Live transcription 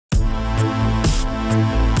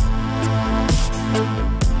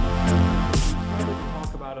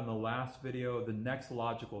last video, the next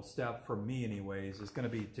logical step for me anyways is going to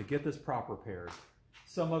be to get this prop repaired.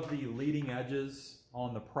 Some of the leading edges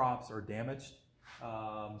on the props are damaged.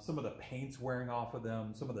 Some of the paint's wearing off of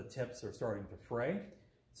them. Some of the tips are starting to fray.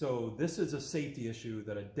 So this is a safety issue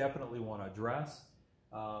that I definitely want to address.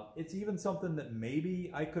 It's even something that maybe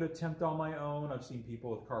I could attempt on my own. I've seen people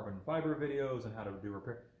with carbon fiber videos and how to do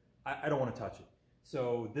repair. I don't want to touch it.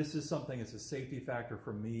 So this is something, it's a safety factor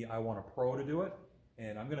for me. I want a pro to do it.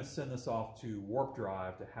 And I'm going to send this off to Warp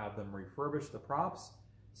Drive to have them refurbish the props.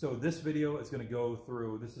 So this video is going to go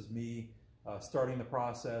through, this is me starting the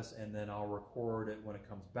process, and then I'll record it when it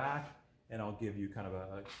comes back, and I'll give you kind of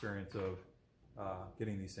an experience of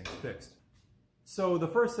getting these things fixed. So the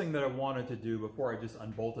first thing that I wanted to do before I just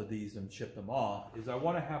unbolted these and chipped them off is I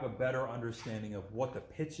want to have a better understanding of what the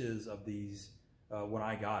pitch is of these when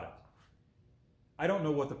I got it. I don't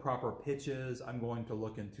know what the proper pitch is. I'm going to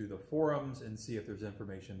look into the forums and see if there's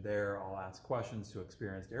information there. I'll ask questions to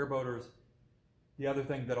experienced airboaters. The other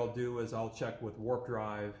thing that I'll do is I'll check with Warp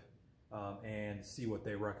Drive and see what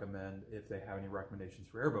they recommend, if they have any recommendations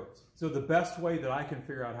for airboats. So the best way that I can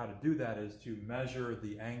figure out how to do that is to measure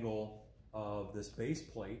the angle of this base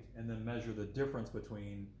plate and then measure the difference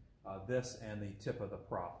between this and the tip of the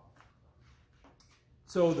prop.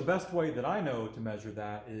 So the best way that I know to measure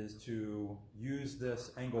that is to use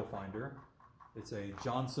this angle finder. It's a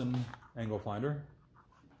Johnson angle finder.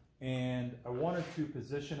 And I wanted to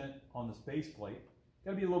position it on this base plate.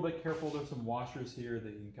 Gotta be a little bit careful. There's some washers here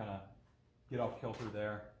that you can kind of get off kilter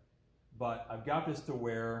there. But I've got this to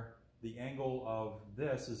where the angle of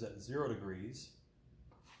this is at 0 degrees.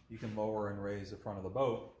 You can lower and raise the front of the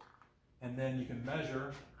boat. And then you can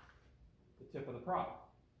measure the tip of the prop.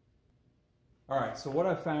 All right, so what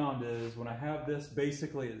I found is when I have this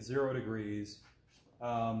basically at 0 degrees,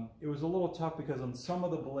 it was a little tough because on some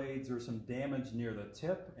of the blades there's some damage near the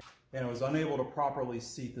tip, and I was unable to properly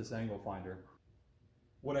seat this angle finder.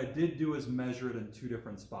 What I did do is measure it in 2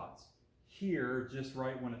 different spots. Here, just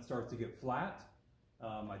right when it starts to get flat,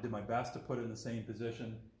 I did my best to put it in the same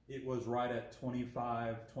position. It was right at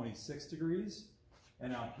 25, 26 degrees,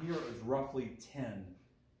 and out here it was roughly 10.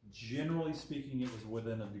 Generally speaking, it was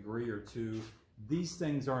within a degree or 2. These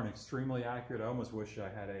things aren't extremely accurate. I almost wish I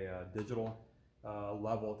had a digital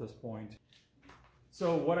level at this point.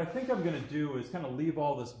 So what I think I'm going to do is kind of leave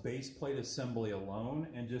all this base plate assembly alone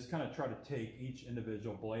and just kind of try to take each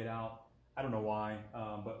individual blade out. I don't know why,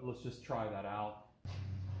 but let's just try that out.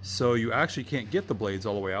 So you actually can't get the blades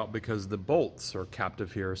all the way out because the bolts are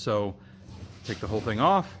captive here. So take the whole thing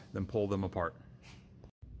off, then pull them apart.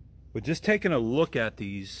 But just taking a look at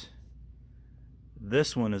these,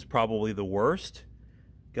 this one is probably the worst.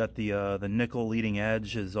 Got the nickel leading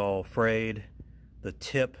edge is all frayed. The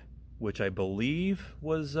tip, which I believe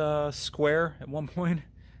was square at one point,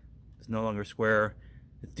 is no longer square.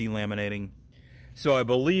 It's delaminating. So I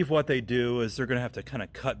believe what they do is they're going to have to kind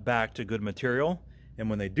of cut back to good material. And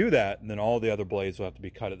when they do that, then all the other blades will have to be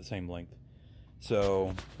cut at the same length.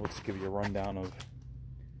 So let's give you a rundown of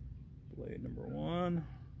blade number 1.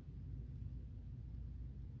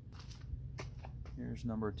 Here's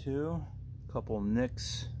number 2. Couple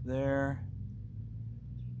nicks there.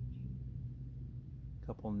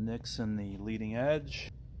 Couple nicks in the leading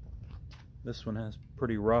edge. This one has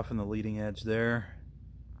pretty rough in the leading edge there.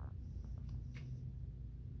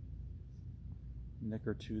 Nick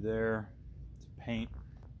or 2 there. It's paint.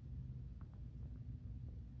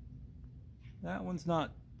 That one's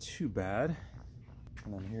not too bad.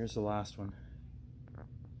 And then here's the last one.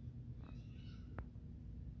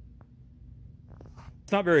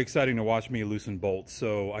 It's not very exciting to watch me loosen bolts,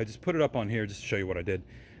 so I just put it up on here just to show you what I did.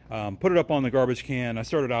 Put it up on the garbage can. I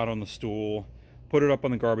started out on the stool, put it up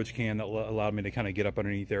on the garbage can. That allowed me to kind of get up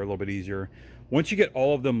underneath there a little bit easier. Once you get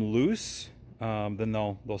all of them loose, then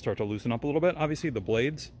they'll start to loosen up a little bit, obviously the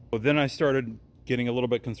blades. But then I started getting a little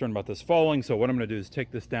bit concerned about this falling, so what I'm going to do is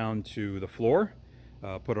take this down to the floor,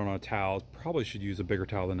 put it on a towel. Probably should use a bigger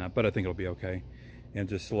towel than that, but I think it'll be okay. And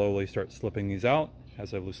just slowly start slipping these out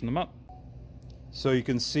as I loosen them up. So you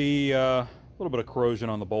can see a little bit of corrosion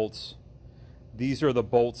on the bolts. These are the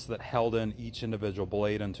bolts that held in each individual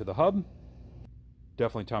blade into the hub.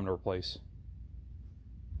 Definitely time to replace.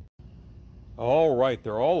 All right,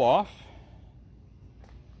 they're all off.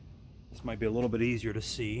 This might be a little bit easier to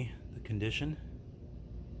see the condition.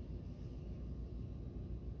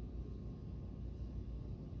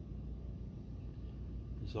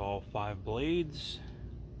 There's all 5 blades.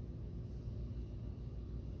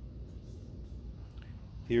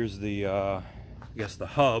 Here's the, I guess the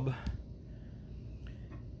hub.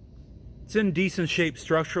 It's in decent shape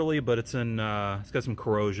structurally, but it's got some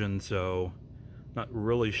corrosion, so Not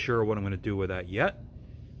really sure what I'm going to do with that yet.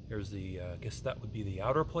 Here's the, I guess that would be the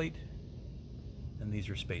outer plate, and these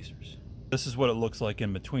are spacers. This is what it looks like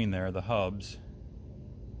in between there, the hubs,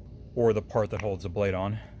 or the part that holds the blade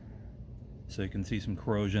on. So you can see some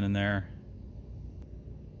corrosion in there.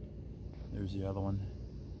 There's the other one.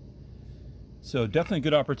 So definitely a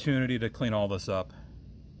good opportunity to clean all this up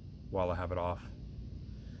while I have it off.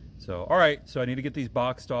 So, all right, so I need to get these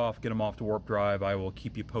boxed off, get them off to warp drive. I will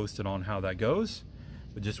keep you posted on how that goes,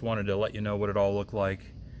 but just wanted to let you know what it all looked like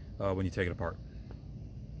when you take it apart.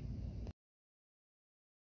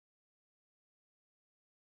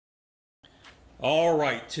 All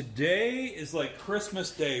right, today is like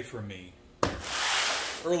Christmas Day for me.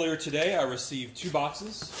 Earlier today, I received 2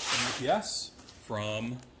 boxes from UPS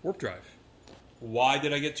from warp drive. Why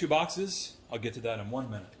did I get 2 boxes? I'll get to that in 1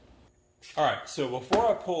 minute. All right, so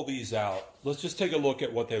before I pull these out, let's just take a look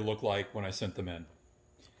at what they look like when I sent them in.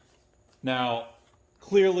 Now,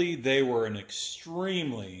 clearly they were in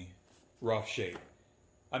extremely rough shape.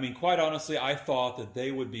 I mean, quite honestly, I thought that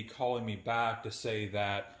they would be calling me back to say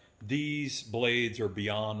that these blades are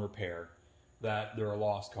beyond repair, that they're a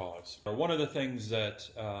lost cause. One of the things that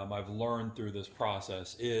I've learned through this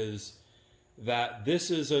process is that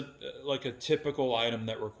this is like a typical item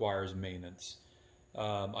that requires maintenance.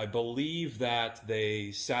 I believe that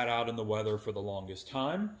they sat out in the weather for the longest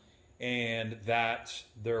time, and that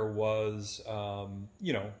there was,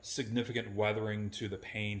 you know, significant weathering to the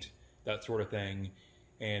paint, that sort of thing,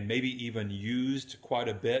 and maybe even used quite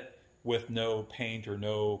a bit with no paint or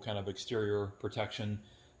no kind of exterior protection.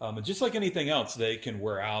 And just like anything else, they can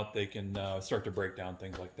wear out, they can start to break down,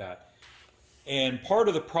 things like that. And part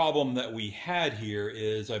of the problem that we had here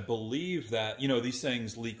is I believe that, you know, these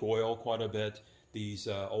things leak oil quite a bit, these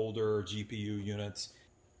older GPU units.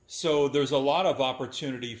 So there's a lot of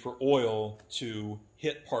opportunity for oil to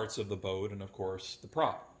hit parts of the boat and, of course, the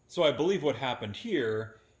prop. So I believe what happened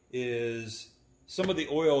here is some of the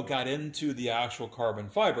oil got into the actual carbon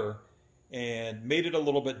fiber and made it a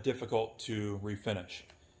little bit difficult to refinish.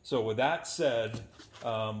 So with that said,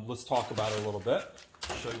 let's talk about it a little bit.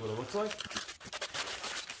 I'll show you what it looks like.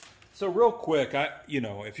 So real quick, you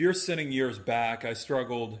know, if you're sitting years back, I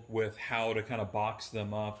struggled with how to kind of box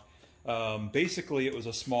them up. Basically, it was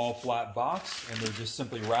a small flat box, and they're just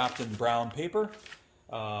simply wrapped in brown paper,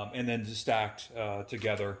 and then just stacked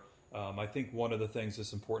together. I think one of the things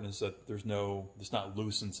that's important is that it's not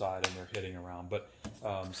loose inside and they're hitting around. But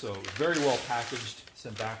so very well packaged,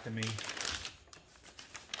 sent back to me.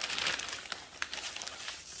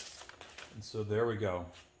 And so there we go.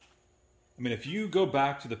 I mean, if you go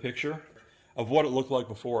back to the picture of what it looked like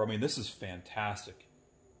before, I mean, this is fantastic.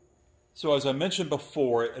 So as I mentioned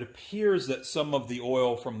before, it appears that some of the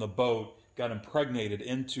oil from the boat got impregnated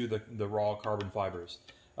into the raw carbon fibers.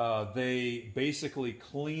 They basically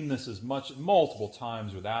cleaned this multiple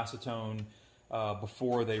times with acetone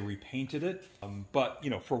before they repainted it. But, you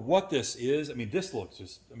know, for what this is, I mean, this looks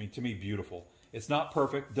just, I mean, to me, beautiful. It's not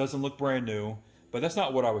perfect, doesn't look brand new, but that's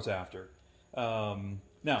not what I was after.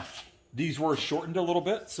 Now, these were shortened a little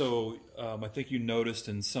bit, so I think you noticed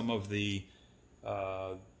in some of the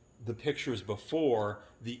pictures before,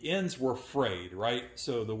 the ends were frayed, right?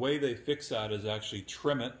 So the way they fix that is actually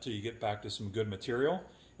trim it till you get back to some good material,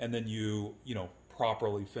 and then you know,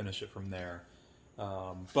 properly finish it from there.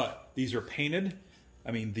 But these are painted.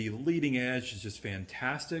 I mean, the leading edge is just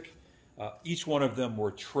fantastic. Each one of them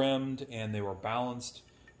were trimmed and they were balanced.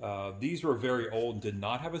 These were very old, did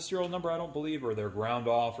not have a serial number, I don't believe, or they're ground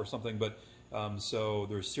off or something, but so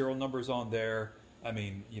there's serial numbers on there. I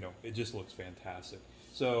mean, you know, it just looks fantastic.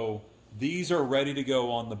 So these are ready to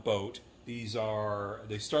go on the boat. They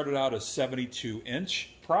started out as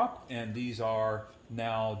 72-inch prop, and these are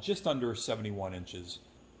now just under 71 inches.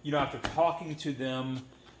 You know, after talking to them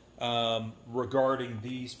regarding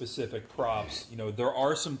these specific props, you know, there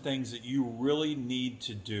are some things that you really need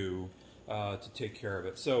to do to take care of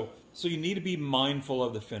it. So you need to be mindful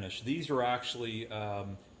of the finish. These are actually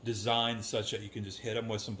designed such that you can just hit them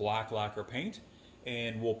with some black lacquer paint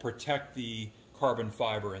and will protect the carbon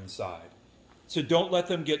fiber inside. So don't let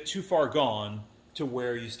them get too far gone to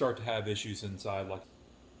where you start to have issues inside. Like,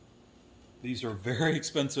 these are very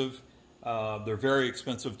expensive. They're very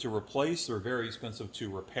expensive to replace. They're very expensive to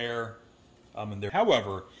repair.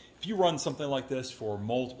 However, if you run something like this for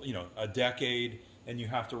multiple, you know, a decade, and you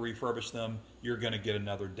have to refurbish them, you're going to get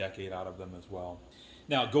another decade out of them as well.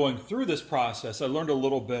 Now, going through this process, I learned a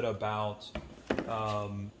little bit about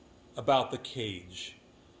the cage.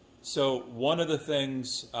 So one of the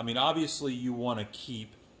things, I mean, obviously you want to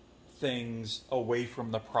keep things away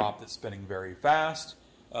from the prop that's spinning very fast.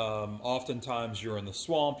 Oftentimes you're in the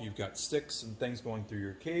swamp, you've got sticks and things going through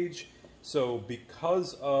your cage. So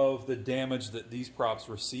because of the damage that these props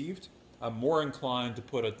received, I'm more inclined to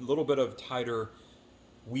put a little bit of tighter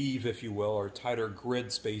weave, if you will, or tighter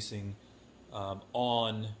grid spacing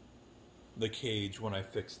on the cage when I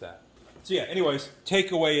fix that. So yeah, anyways,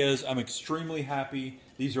 takeaway is I'm extremely happy.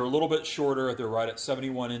 These are a little bit shorter. They're right at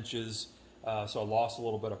 71 inches, so I lost a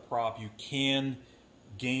little bit of prop. You can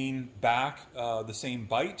gain back the same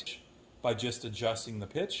bite by just adjusting the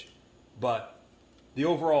pitch, but the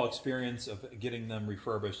overall experience of getting them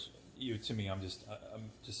refurbished, to me, I'm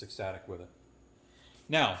just ecstatic with it.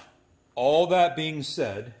 Now, all that being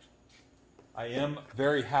said, I am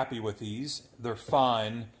very happy with these. They're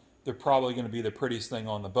fine. They're probably going to be the prettiest thing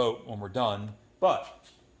on the boat when we're done. But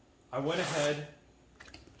I went ahead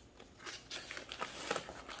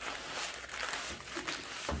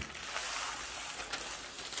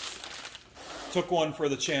took one for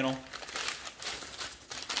the channel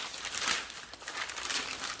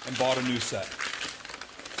and bought a new set.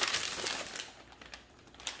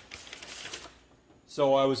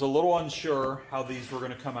 So I was a little unsure how these were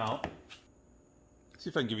going to come out. See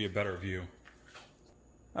if I can give you a better view.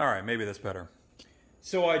 All right, maybe that's better.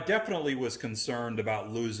 So I definitely was concerned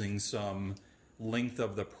about losing some length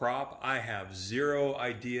of the prop. I have zero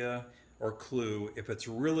idea or clue if it's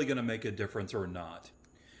really going to make a difference or not.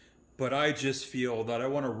 But I just feel that I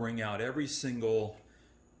want to wring out every single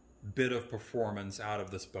bit of performance out of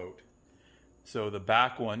this boat. So the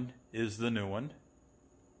back one is the new one.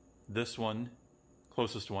 This one,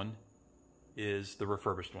 closest one, is the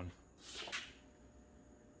refurbished one.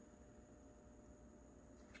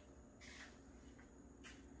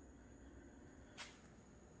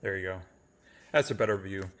 There you go. That's a better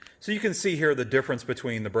view. So you can see here the difference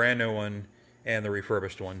between the brand new one and the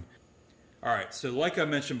refurbished one. All right, so like I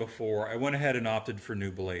mentioned before, I went ahead and opted for new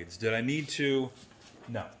blades. Did I need to?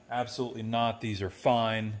 No, absolutely not. These are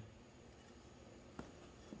fine.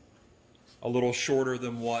 A little shorter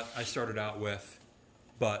than what I started out with,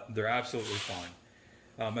 but they're absolutely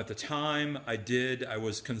fine. At the time I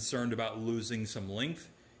was concerned about losing some length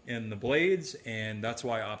in the blades, and that's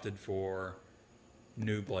why I opted for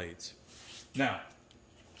new blades. Now,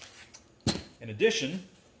 in addition,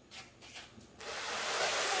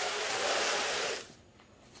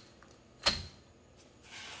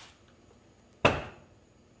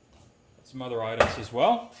 some other items as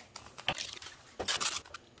well.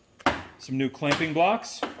 Some new clamping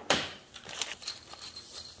blocks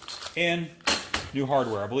and new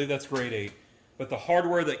hardware. I believe that's grade 8. But the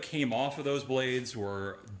hardware that came off of those blades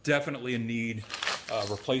were definitely in need of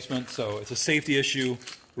replacement. So it's a safety issue.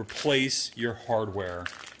 Replace your hardware.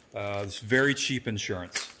 It's very cheap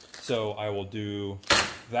insurance. So I will do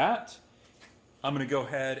that. I'm going to go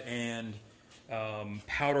ahead and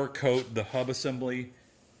powder coat the hub assembly,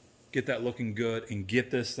 get that looking good, and get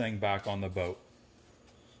this thing back on the boat.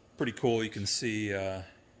 Pretty cool. You can see, there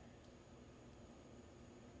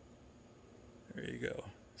you go.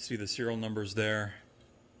 See the serial numbers there.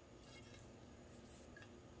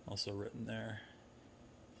 Also written there.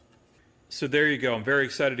 So there you go. I'm very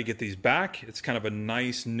excited to get these back. It's kind of a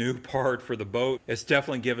nice new part for the boat. It's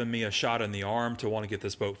definitely given me a shot in the arm to want to get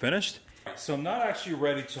this boat finished. So I'm not actually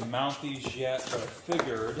ready to mount these yet, but I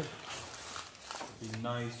figured it'd be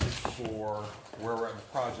nice just for where we're at in the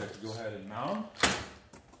project to go ahead and mount them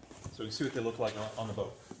so we can see what they look like on the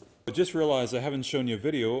boat. I just realized I haven't shown you a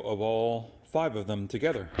video of all 5 of them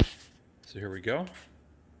together. So here we go.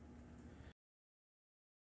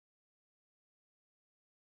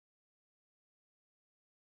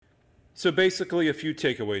 So basically a few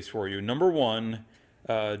takeaways for you. Number 1,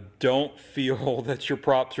 don't feel that your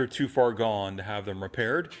props are too far gone to have them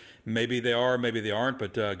repaired. Maybe they are, maybe they aren't,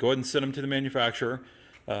 but go ahead and send them to the manufacturer.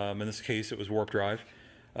 In this case, it was Warp Drive.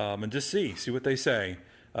 And just see what they say.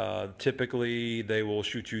 Typically, they will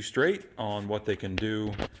shoot you straight on what they can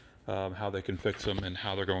do, how they can fix them, and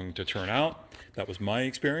how they're going to turn out. That was my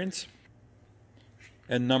experience.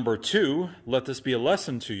 And number 2, let this be a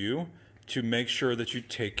lesson to you to make sure that you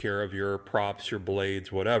take care of your props, your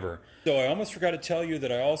blades, whatever. So I almost forgot to tell you that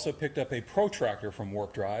I also picked up a protractor from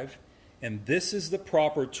Warp Drive, and this is the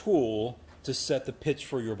proper tool to set the pitch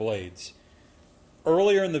for your blades.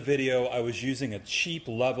 Earlier in the video, I was using a cheap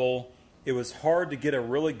level. It was hard to get a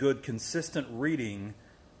really good consistent reading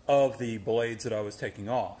of the blades that I was taking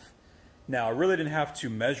off. Now, I really didn't have to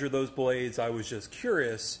measure those blades. I was just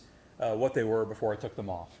curious what they were before I took them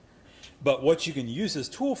off. But what you can use this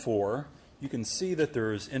tool for, you can see that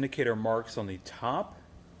there's indicator marks on the top,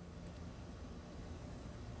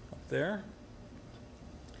 up there,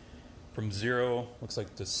 from 0, looks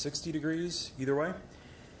like to 60 degrees, either way.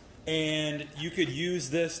 And you could use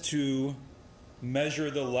this to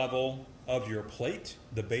measure the level of your plate,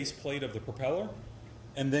 the base plate of the propeller,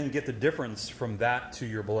 and then get the difference from that to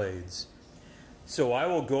your blades. So I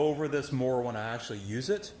will go over this more when I actually use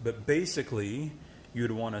it, but basically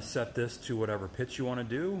you'd want to set this to whatever pitch you want to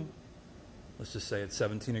do. Let's just say it's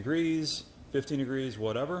 17 degrees, 15 degrees,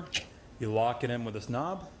 whatever. You lock it in with this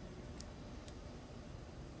knob.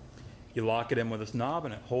 You lock it in with this knob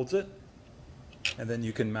and it holds it. And then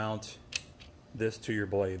you can mount this to your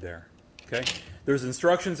blade there. Okay? There's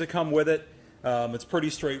instructions that come with it. It's pretty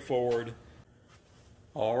straightforward.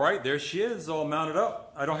 All right, there she is, all mounted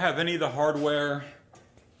up. I don't have any of the hardware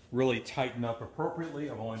really tightened up appropriately.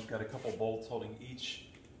 I've only got a couple bolts holding each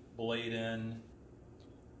blade in.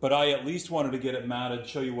 But I at least wanted to get it mounted,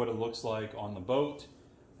 show you what it looks like on the boat.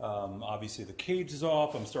 Obviously the cage is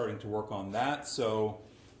off. I'm starting to work on that. So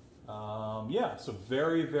yeah, so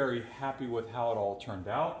very, very happy with how it all turned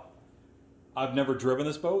out. I've never driven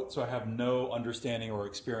this boat, so I have no understanding or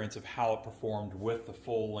experience of how it performed with the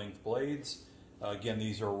full length blades. Again,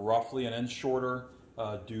 these are roughly an inch shorter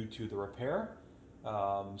due to the repair.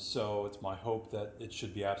 So it's my hope that it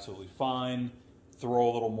should be absolutely fine. Throw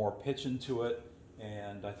a little more pitch into it,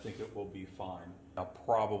 and I think it will be fine. I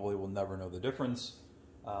probably will never know the difference.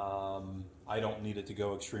 I don't need it to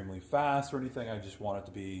go extremely fast or anything. I just want it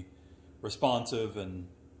to be responsive and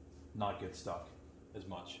not get stuck as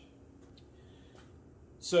much.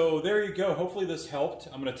 So there you go. Hopefully this helped.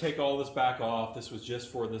 I'm going to take all this back off. This was just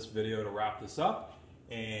for this video to wrap this up.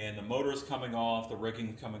 And the motor's coming off, the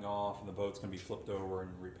rigging's coming off, and the boat's going to be flipped over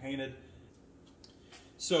and repainted.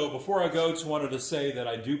 So before I go, just wanted to say that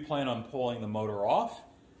I do plan on pulling the motor off.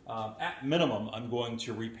 At minimum, I'm going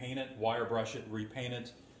to repaint it, wire brush it, repaint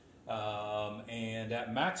it. And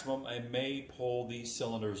at maximum, I may pull these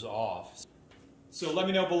cylinders off. So let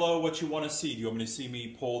me know below what you want to see. Do you want me to see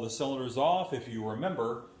me pull the cylinders off? If you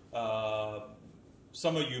remember,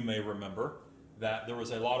 some of you may remember that there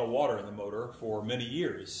was a lot of water in the motor for many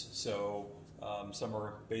years. So some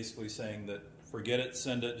are basically saying that forget it,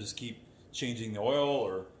 send it, just keep changing the oil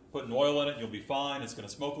or putting oil in it, you'll be fine. It's going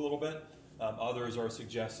to smoke a little bit. Others are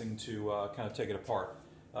suggesting to kind of take it apart.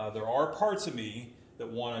 There are parts of me that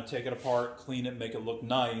want to take it apart, clean it, make it look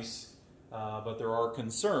nice, but there are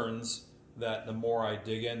concerns that the more I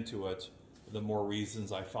dig into it, the more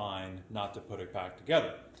reasons I find not to put it back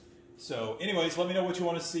together. So anyways, let me know what you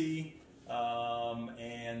want to see,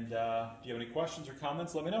 and if you have any questions or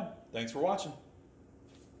comments, let me know. Thanks for watching.